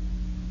fact.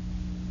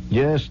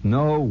 Yes,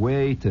 no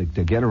way to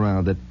get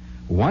around it.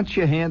 Once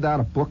you hand out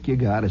a book you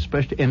got,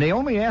 especially, and they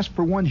only ask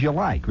for ones you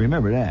like.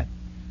 Remember that.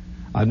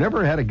 I've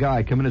never had a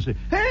guy come in and say,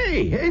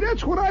 hey,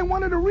 that's what I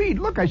wanted to read.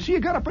 Look, I see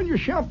you got up on your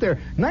shelf there,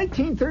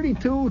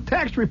 1932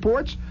 tax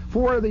reports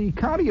for the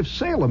county of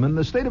Salem in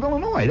the state of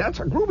Illinois.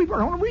 That's a groovy book.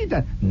 I want to read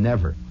that.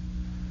 Never.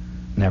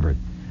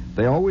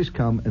 They always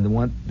come and they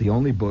want the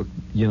only book,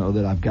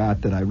 that I've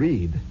got that I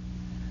read.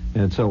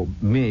 And so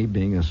me,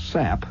 being a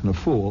sap and a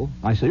fool,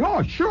 I say,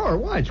 oh, sure,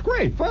 why? It's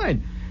great,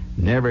 fine.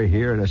 Never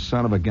hear the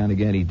son of a gun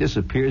again. He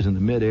disappears in the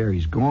midair.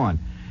 He's gone.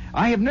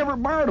 I have never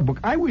borrowed a book.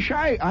 I wish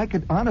I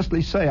could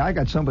honestly say I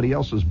got somebody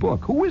else's book.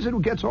 Who is it who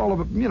gets all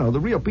of it, the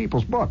real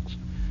people's books?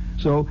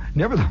 So,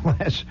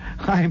 nevertheless,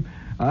 I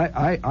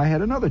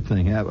had another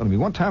thing happen to me.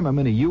 One time I'm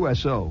in a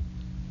USO.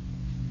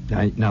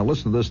 Now,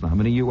 listen to this now. I'm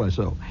in a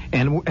USO.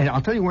 And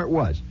I'll tell you where it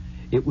was.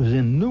 It was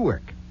in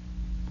Newark.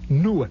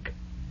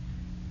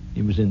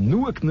 It was in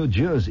Newark, New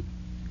Jersey.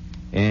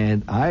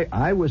 And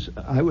I was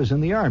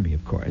in the Army,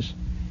 of course.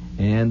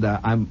 And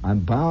I'm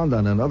bound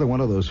on another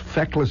one of those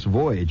feckless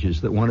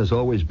voyages that one is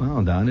always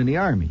bound on in the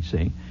Army,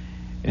 see?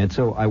 And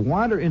so I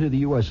wander into the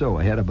USO.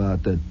 I had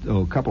about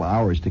a couple of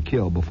hours to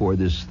kill before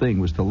this thing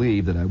was to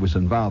leave that I was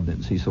involved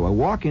in, see? So I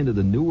walk into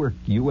the Newark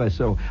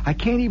USO. I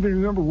can't even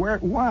remember where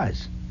it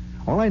was.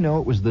 All I know,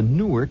 it was the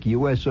Newark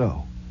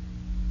USO.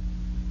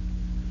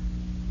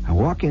 I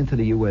walk into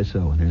the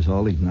USO, and there's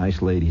all these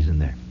nice ladies in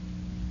there.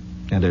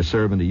 And they're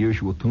serving the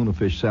usual tuna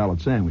fish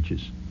salad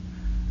sandwiches.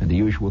 and the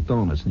usual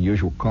donuts and the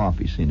usual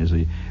coffee scene. There's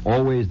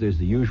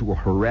the usual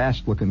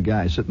harassed-looking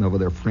guy sitting over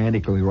there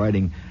frantically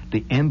writing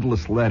the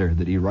endless letter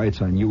that he writes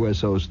on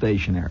USO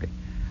stationery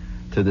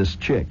to this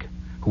chick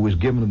who was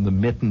giving him the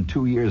mitten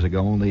 2 years ago,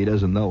 only he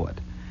doesn't know it.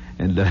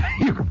 And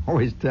you can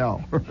always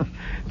tell.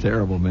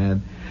 Terrible,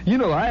 man. You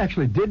know, I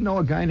actually did know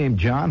a guy named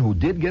John who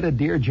did get a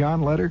Dear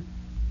John letter.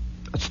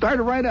 It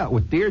started right out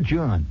with Dear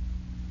John.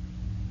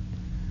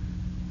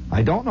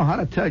 I don't know how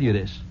to tell you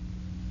this.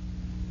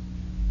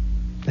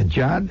 And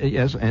John,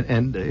 yes,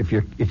 and if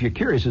you're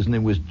curious, his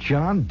name was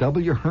John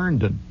W.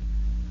 Herndon,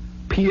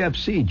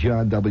 PFC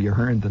John W.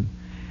 Herndon,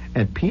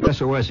 and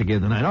PSOS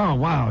again tonight. Oh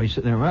wow, he's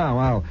sitting there.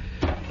 Wow.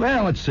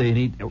 Well, let's see. And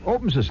he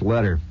opens this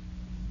letter,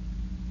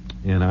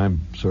 and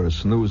I'm sort of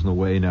snoozing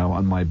away now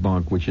on my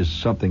bunk, which is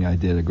something I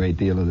did a great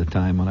deal of the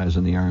time when I was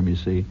in the Army.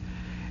 See,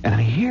 and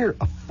I hear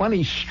a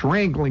funny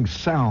strangling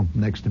sound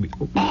next to me,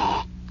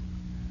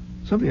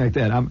 something like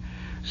that. I'm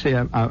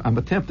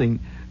attempting.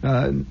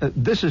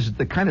 This is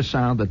the kind of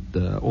sound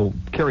that old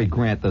Cary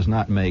Grant does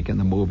not make in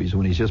the movies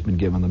when he's just been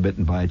given the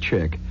mitten by a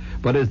chick,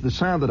 but it's the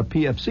sound that a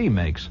PFC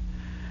makes.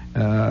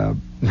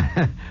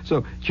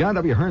 So John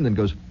W. Herndon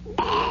goes,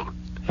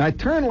 I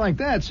turn like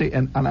that, see,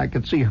 and I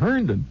could see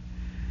Herndon,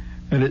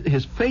 and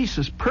his face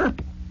is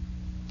purple.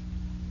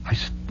 I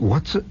said,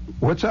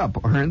 what's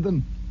up,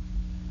 Herndon?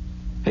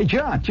 Hey,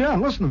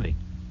 John, listen to me.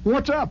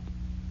 What's up?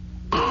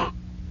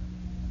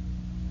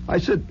 I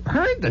said,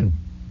 Herndon.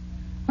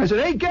 I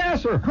said, hey,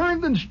 Gasser,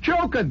 Herndon's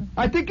choking.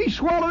 I think he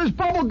swallowed his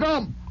bubble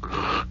gum.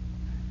 I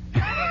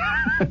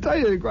tell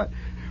you, it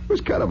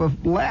was kind of a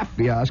laugh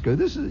fiasco.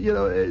 This is,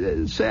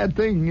 a sad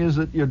thing is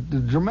that the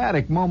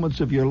dramatic moments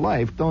of your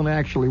life don't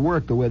actually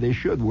work the way they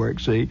should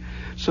work, see?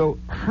 So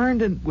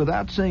Herndon,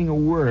 without saying a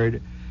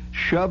word,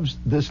 shoves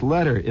this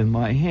letter in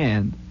my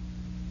hand.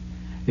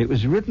 It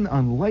was written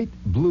on light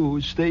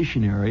blue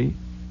stationery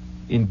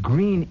in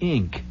green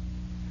ink,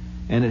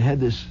 and it had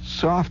this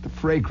soft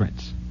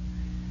fragrance,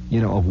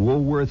 of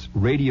Woolworth's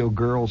Radio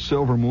Girl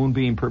Silver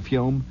Moonbeam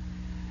perfume.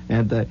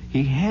 And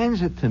he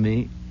hands it to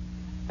me,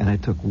 and I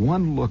took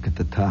one look at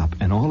the top,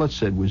 and all it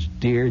said was,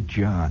 Dear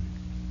John.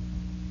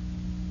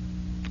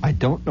 I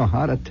don't know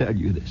how to tell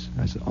you this.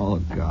 I said, oh,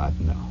 God,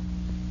 no.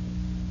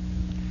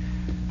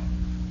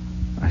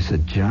 I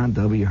said, John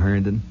W.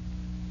 Herndon,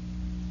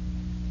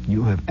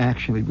 you have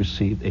actually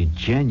received a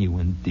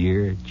genuine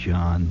Dear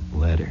John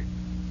letter.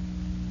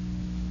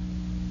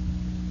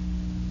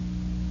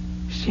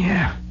 He said,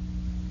 yeah.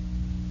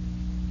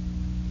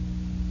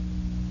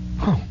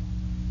 Oh,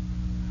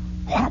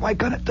 what am I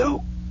going to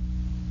do?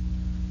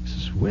 He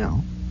says,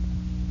 well,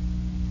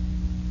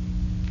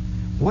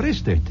 what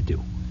is there to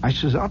do? I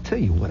says, I'll tell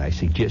you what I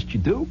suggest you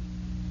do.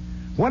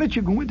 Why don't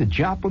you go into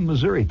Joplin,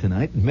 Missouri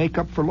tonight and make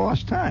up for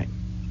lost time?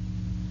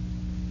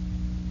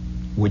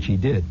 Which he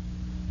did.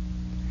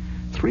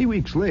 3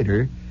 weeks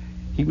later,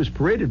 he was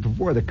paraded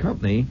before the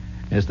company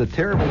as the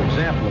terrible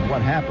example of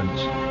what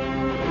happens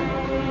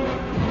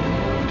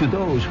to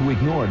those who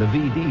ignore the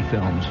VD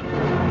films.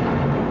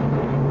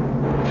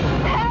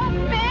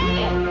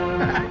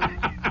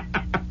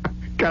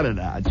 Cut it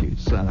out, you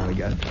son of a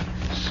gun.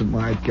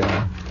 Smart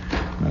guy.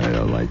 I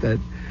don't like that.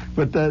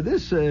 But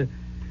this, life,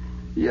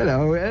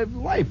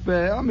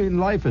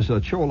 life is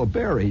a cholla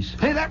berries.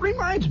 Hey, that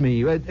reminds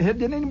me.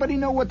 Did anybody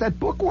know what that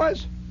book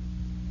was?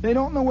 They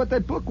don't know what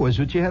that book was,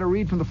 which you had to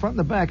read from the front and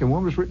the back, and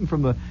one was written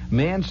from the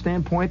man's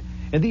standpoint,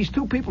 and these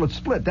two people had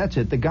split. That's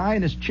it, the guy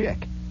and his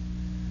chick.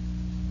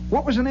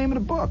 What was the name of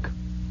the book?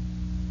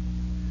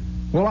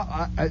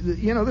 Well,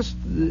 this,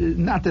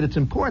 not that it's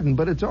important,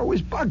 but it's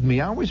always bugged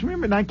me. I always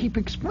remember, and I keep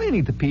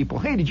explaining to people,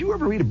 hey, did you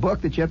ever read a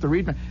book that you have to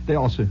read? They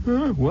all say,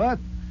 what?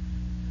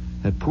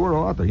 That poor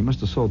author, he must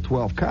have sold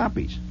 12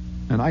 copies.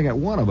 And I got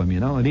one of them,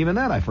 and even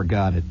then I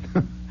forgot it.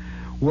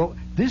 Well,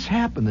 this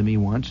happened to me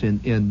once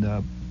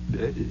the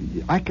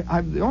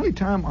only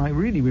time I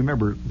really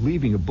remember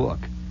leaving a book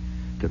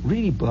that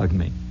really bugged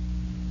me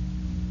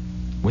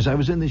was I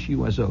was in this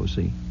USO,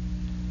 see?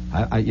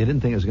 You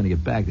didn't think I was going to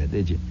get back there,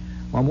 did you?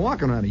 Well, I'm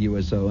walking around a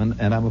USO,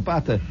 and I'm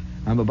about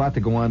to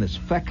go on this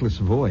feckless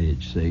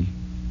voyage, see?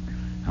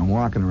 I'm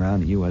walking around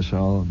the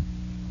USO,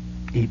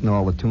 eating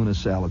all the tuna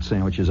salad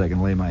sandwiches I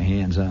can lay my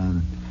hands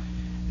on.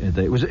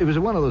 It was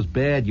one of those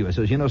bad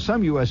USOs.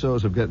 Some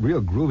USOs have got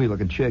real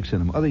groovy-looking chicks in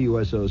them. Other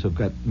USOs have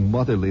got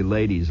motherly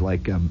ladies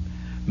like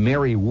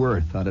Mary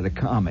Worth out of the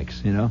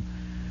comics,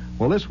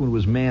 Well, this one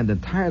was manned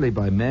entirely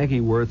by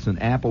Maggie Worths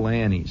and Apple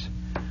Annies.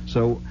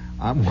 So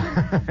I'm,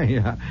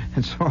 yeah,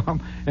 and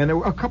there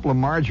were a couple of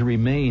Marjorie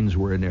Maines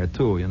were in there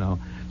too,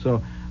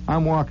 So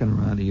I'm walking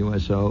around the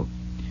USO,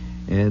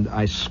 and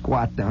I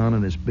squat down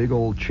in this big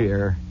old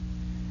chair,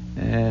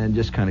 and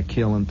just kind of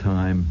killing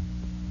time.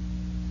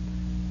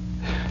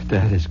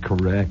 That is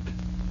correct.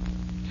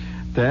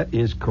 That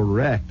is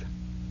correct.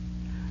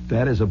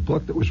 That is a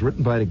book that was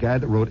written by the guy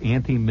that wrote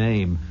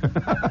Anti-Mame.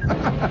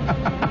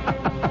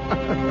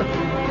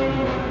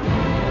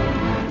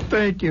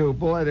 Thank you.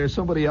 Boy, there's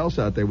somebody else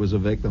out there was a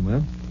victim,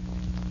 huh?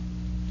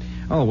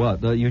 Oh,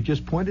 what? You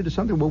just pointed to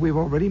something? Well, we've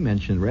already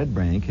mentioned Red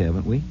Bank,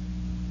 haven't we?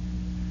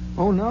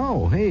 Oh,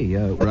 no. Hey,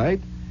 right?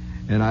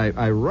 And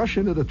I rush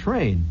into the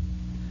train,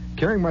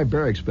 carrying my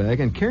barracks bag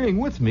and carrying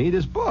with me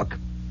this book.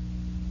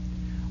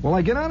 Well,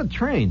 I get on a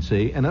train,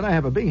 see, and then I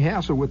have a big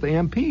hassle with the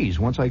MPs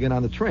once I get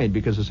on the train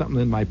because of something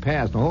in my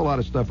past. A whole lot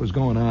of stuff was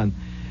going on,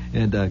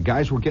 and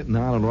guys were getting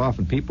on and off,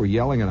 and people were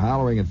yelling and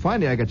hollering, and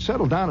finally I got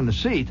settled down in the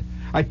seat.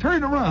 I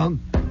turned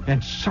around,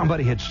 and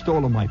somebody had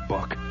stolen my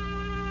book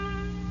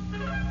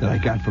that I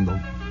got from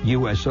the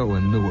USO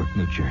in Newark,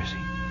 New Jersey.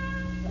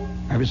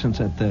 Ever since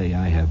that day,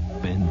 I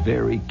have been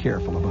very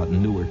careful about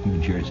Newark, New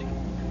Jersey.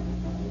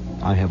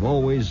 I've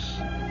always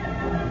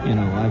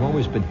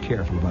been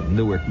careful about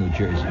Newark, New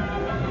Jersey.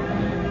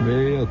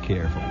 Real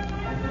careful.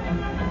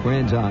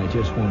 Friends, I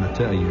just want to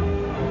tell you,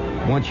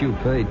 once you've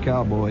played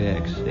Cowboy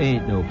X,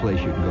 ain't no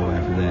place you can go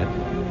after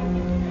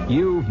that.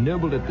 You've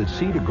nibbled at the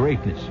seed of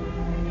greatness.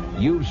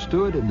 You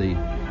stood in the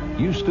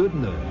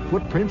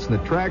footprints and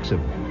the tracks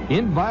of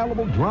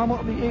inviolable drama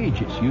of the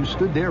ages. You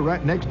stood there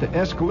right next to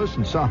Aeschylus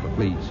and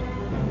Sophocles.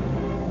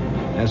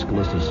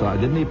 Aeschylus and Sophocles.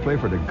 Didn't he play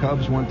for the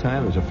Cubs one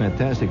time? It was a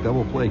fantastic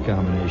double play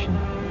combination.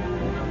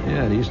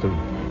 Yeah, they used to...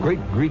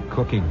 Great Greek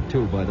cooking,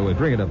 too, by the way.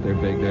 Bring it up there,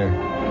 big there.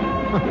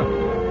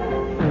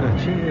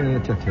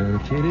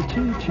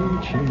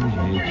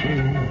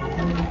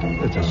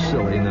 It's a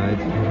silly night.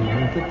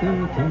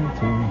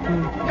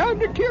 I'm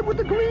the kid with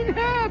the green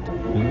hat.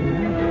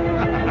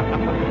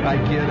 Hi,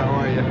 kid. How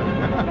are you?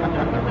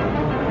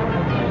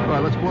 All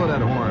right, let's blow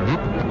that horn.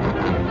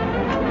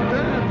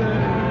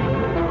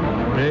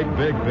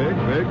 Big.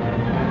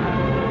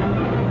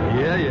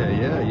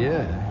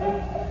 Yeah.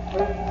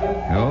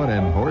 Oh,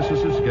 them horses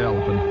is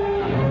galloping.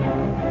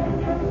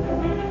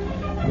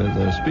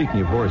 But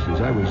speaking of horses,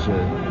 I was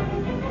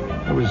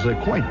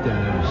quite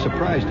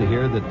surprised to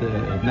hear that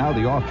now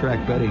the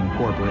Off-Track Betting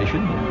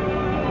Corporation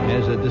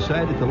has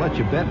decided to let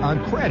you bet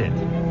on credit.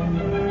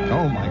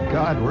 Oh my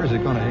God, where's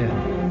it going to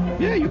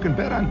end? Yeah, you can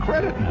bet on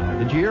credit now.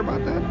 Did you hear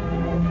about that?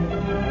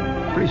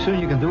 Pretty soon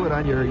you can do it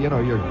on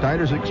your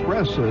Diners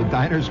Express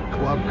Diners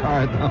Club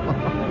card.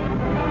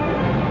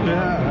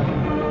 Yeah.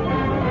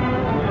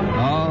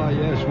 Oh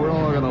yes, we're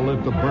all going to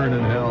live to burn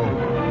in hell.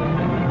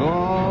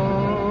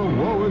 Oh,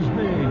 woe is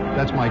me.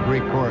 That's my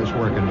Greek chorus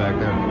working back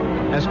there.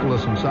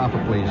 Aeschylus and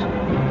Sophocles.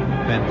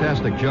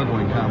 Fantastic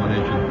juggling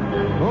combination.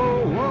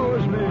 Oh, woe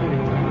is me.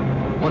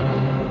 What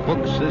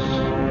book's this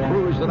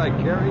cruise that I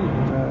carry?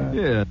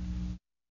 Yeah.